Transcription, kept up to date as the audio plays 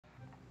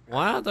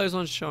Why aren't those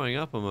ones showing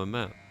up on my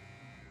map?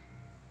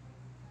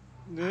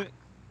 Are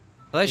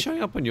they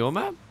showing up on your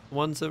map? The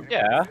ones that...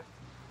 Yeah.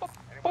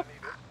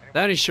 They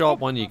only show up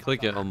when you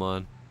click it on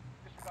mine.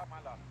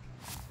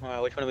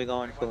 Alright, which one are we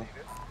going for?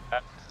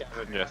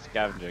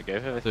 Scavenger. Go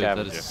for the Dude,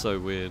 scavenger. that is so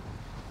weird.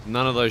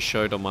 None of those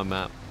showed on my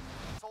map.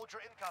 Soldier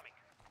incoming.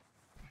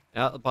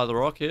 Out by the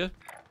rock here.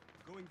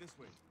 Going this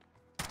way.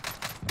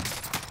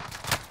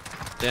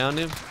 Down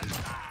him.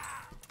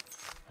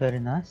 Very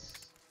nice.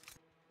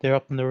 They're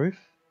up on the roof.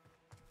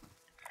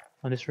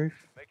 On this roof.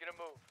 Making a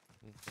move.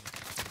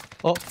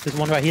 Oh, there's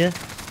one right here.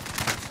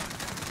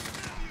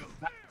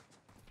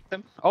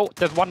 Oh,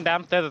 there's one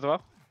downstairs as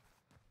well.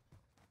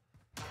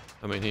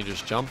 I mean, he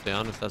just jumped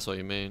down, if that's what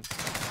you mean.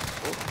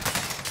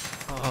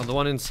 Oh, the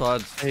one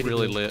inside's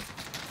really lit.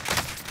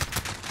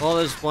 Oh,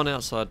 there's one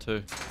outside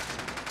too.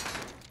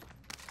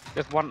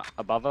 There's one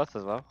above us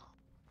as well.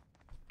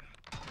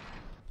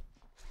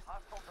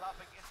 Hostile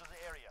dropping into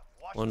the area.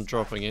 Watch One the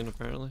dropping in,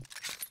 apparently.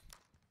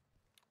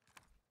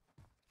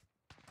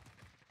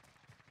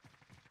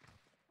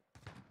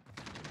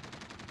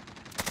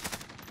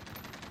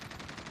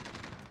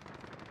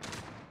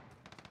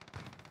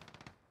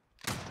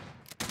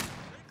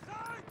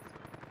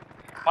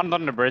 One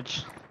on the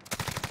bridge.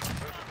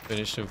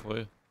 Finished him for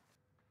you.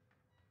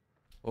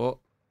 Oh,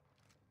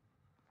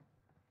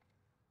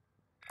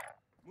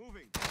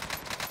 Moving.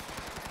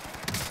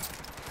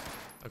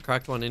 I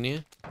cracked one in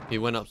here. He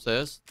went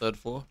upstairs, third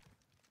floor.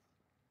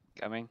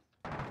 Coming.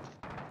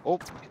 Oh,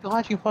 The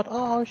hiding pod.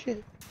 Oh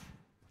shit.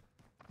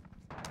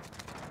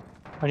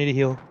 I need a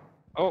heal.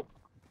 oh.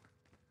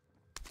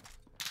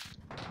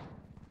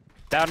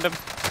 Downed him.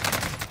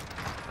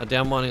 I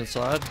down one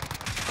inside.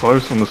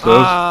 Close on the stairs.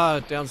 Ah,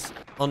 down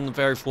on the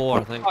very floor,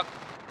 I think.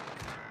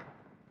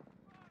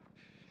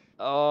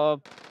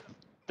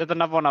 There's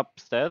another one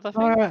upstairs, I think.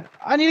 Alright,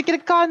 I need to get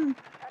a gun.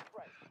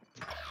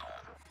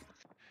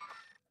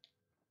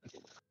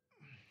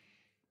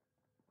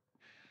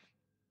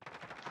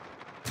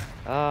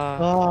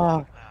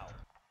 Oh,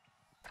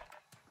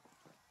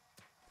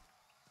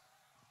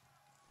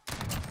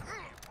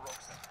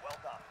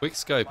 Quick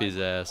scope his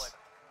ass.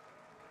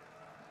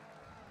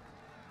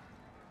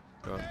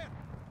 Right.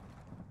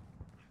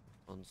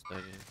 On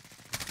stadium.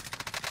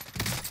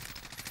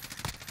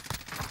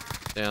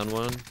 Down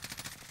one.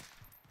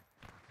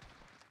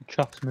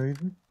 truck's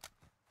moving.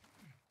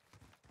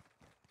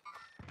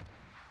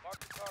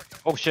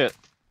 Oh shit.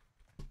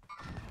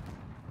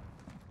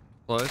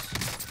 Close.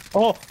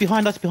 Oh,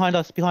 behind us, behind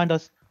us, behind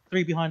us.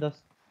 3 behind us.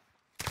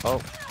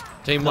 Oh.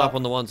 Team No. wipe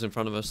on the ones in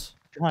front of us.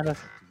 Behind us.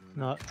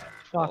 No.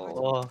 Fuck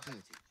off.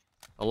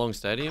 Along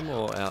stadium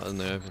or out in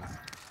the open?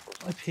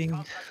 I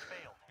pinged.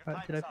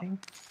 Right, did I ping?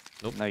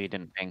 No, you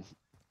didn't ping.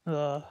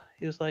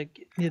 It was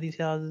like near these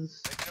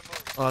houses.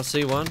 Oh, I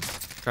see one.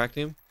 Cracked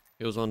him.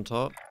 He was on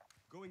top.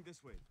 Going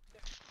this way.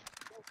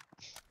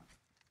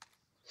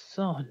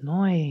 So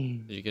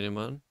annoying. Did you get him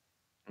on?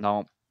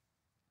 No.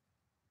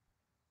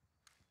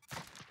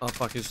 Oh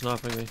fuck, he's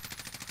sniping me. Wait,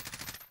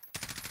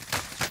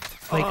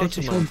 Oh, go it's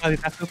to a show man.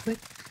 and back real quick.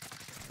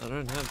 I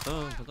don't have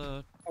time for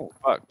that. Oh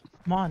fuck.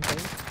 Come on,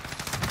 dude.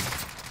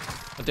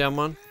 I down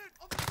one.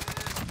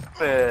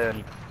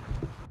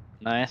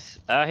 Nice.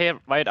 Here,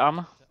 white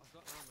armor.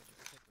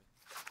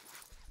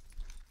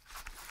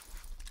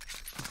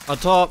 On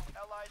top.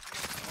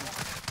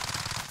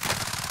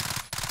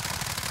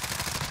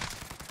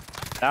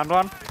 Down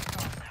one.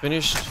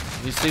 Finished.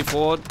 You see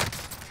forward.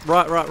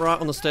 Right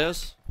on the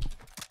stairs.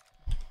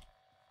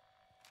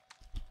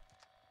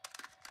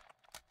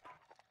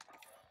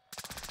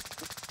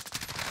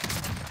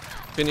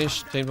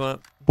 Finished. Team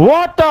wipe.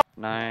 What the?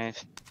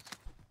 Nice.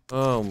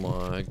 Oh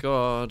my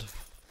god.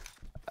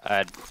 I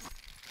had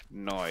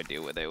no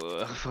idea where they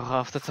were for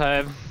half the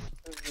time.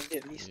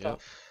 Get me Yep.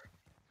 stuff.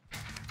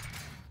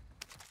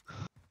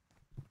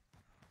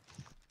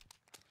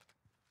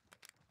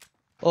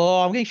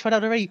 Oh, I'm getting shot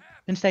out already.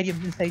 In stadium,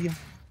 in stadium.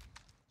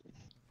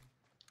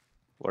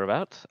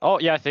 Whereabouts? Oh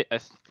yeah, I see.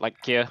 It's like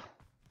here.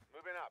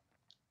 Moving up.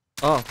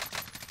 Oh.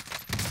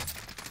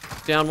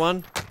 Down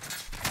one.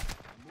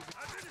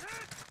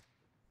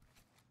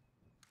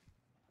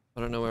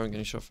 I don't know where I'm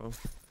getting shot from.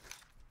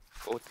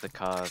 Oh, it's the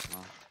cars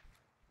now.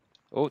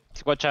 Oh,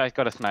 watch out! He's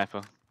got a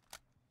sniper.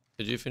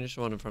 Did you finish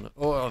the one in front of?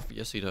 Oh,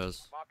 yes he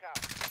does. Mark out.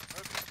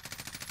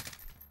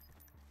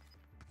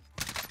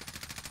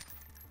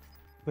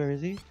 Where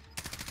is he?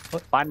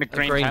 Find the A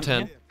green, green tent.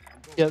 tent.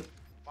 Yep.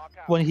 Mark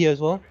out. One here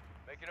as well.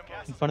 Making a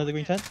In move. front of the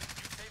green tent.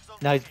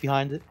 Now he's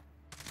behind it.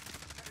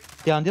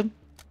 Downed him.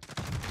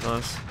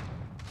 Nice.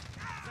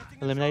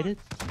 Eliminated.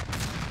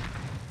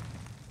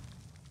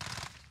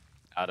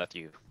 Ah, that's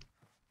you.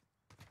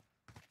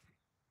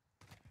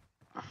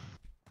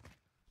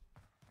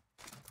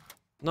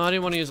 No, I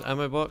didn't want to use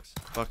ammo box.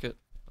 Fuck it.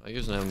 I'll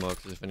use an ammo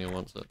box if anyone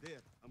wants it. There,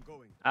 I'm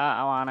going.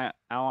 I want it.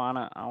 I want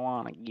it. I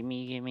want it.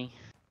 Gimme.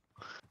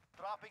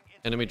 Dropping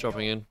into Enemy the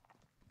dropping in.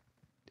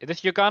 Is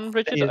this your gun,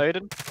 Richard? Yeah.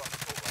 Odin?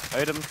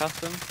 Odin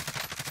custom?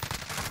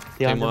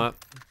 Team Downed him. wipe.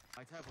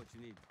 I have what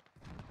you need.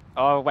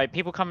 Oh wait,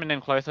 people coming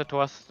in closer to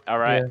us. All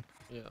right.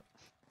 Yeah. Yeah.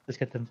 Let's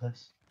get them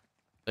first.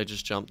 They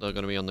just jumped. They're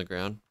gonna be on the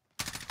ground.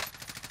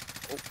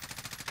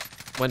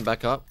 Went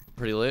back up.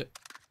 Pretty lit.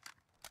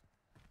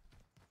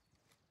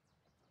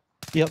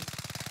 Yep,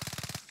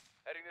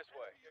 Heading this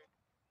way.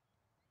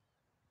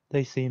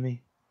 they see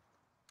me.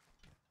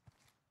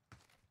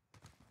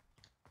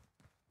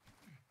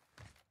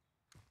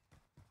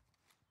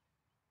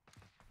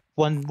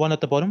 One at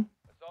the bottom.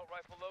 Assault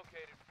rifle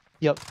located.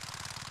 Yep.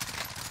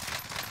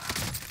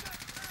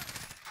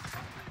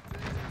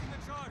 Taking the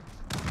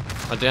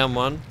charge. I down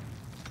one.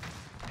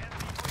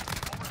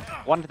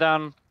 One's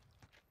down.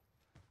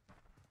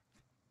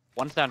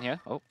 One's down here.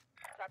 Oh,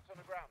 Traps on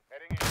the ground.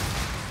 Heading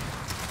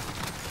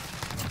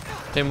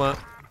in. Team up.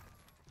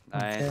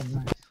 nice. Okay,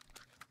 nice.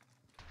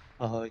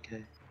 Oh,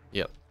 okay.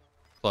 Yep.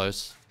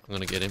 Close. I'm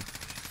gonna get him.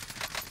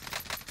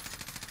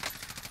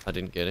 I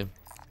didn't get him.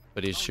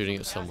 But he's shooting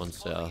at someone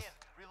south.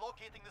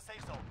 Relocating the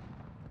safe zone.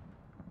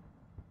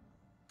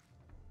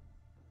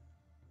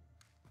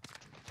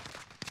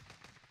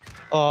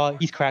 Oh,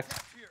 he's cracked.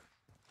 Here.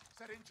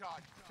 Set in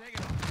charge. Take it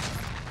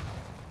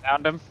off.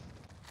 Found him.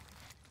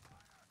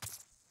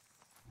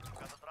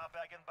 Got the drop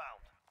bag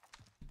inbound.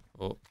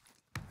 Oh.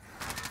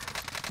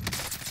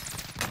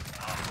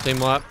 Team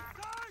wipe.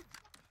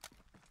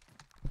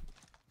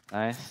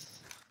 Nice.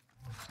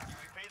 You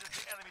evaded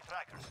the enemy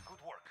trackers. Good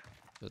work.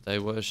 But they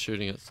were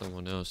shooting at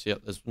someone else.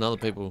 Yep, there's another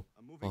people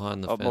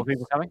behind the Oh, more fence.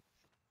 people coming.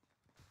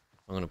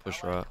 I'm gonna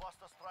push right.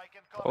 Cluster strike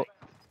Oh, incoming.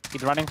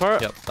 he's running for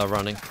it. Yep, they're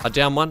running. I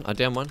down one. I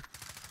down one.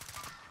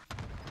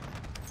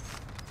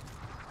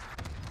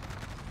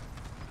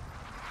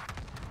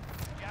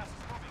 Gas is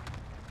moving.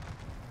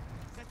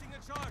 Setting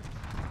a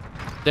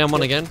charge. Down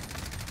one again.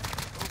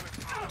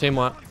 Team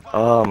wipe.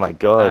 Oh my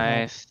god.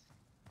 Nice.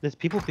 There's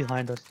people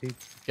behind us, dude.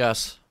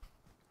 Gas.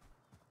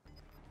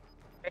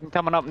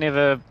 Coming up near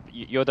the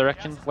your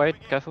direction. Wade,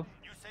 careful.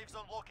 New safe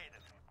zone located.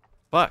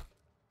 Fuck.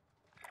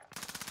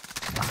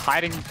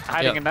 Hiding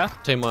Yep. in there.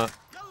 Team wipe.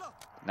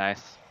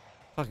 Nice.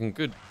 Fucking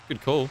good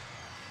call.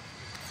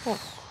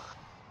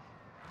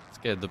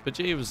 Scared the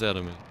bejeebers out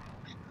of me.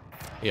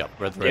 Yep,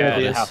 red thread. Yeah,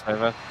 it the is. house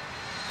over.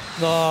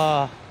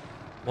 Ah,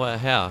 What?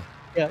 How?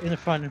 yeah, in the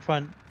front, in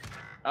front.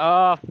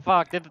 Oh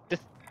fuck! This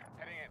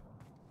Heading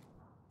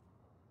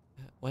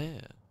in.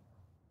 Where?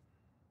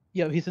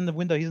 Yeah, he's in the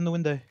window. He's in the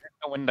window.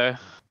 window.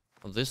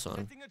 Oh, this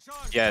one. Setting a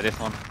charge. Yeah, this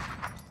one.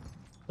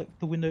 Like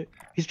the window.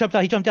 He's jumped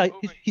out. He jumped out.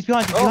 He's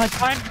behind you. Oh,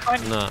 Behind you.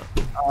 fine. Nah.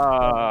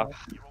 Ah.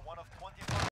 You're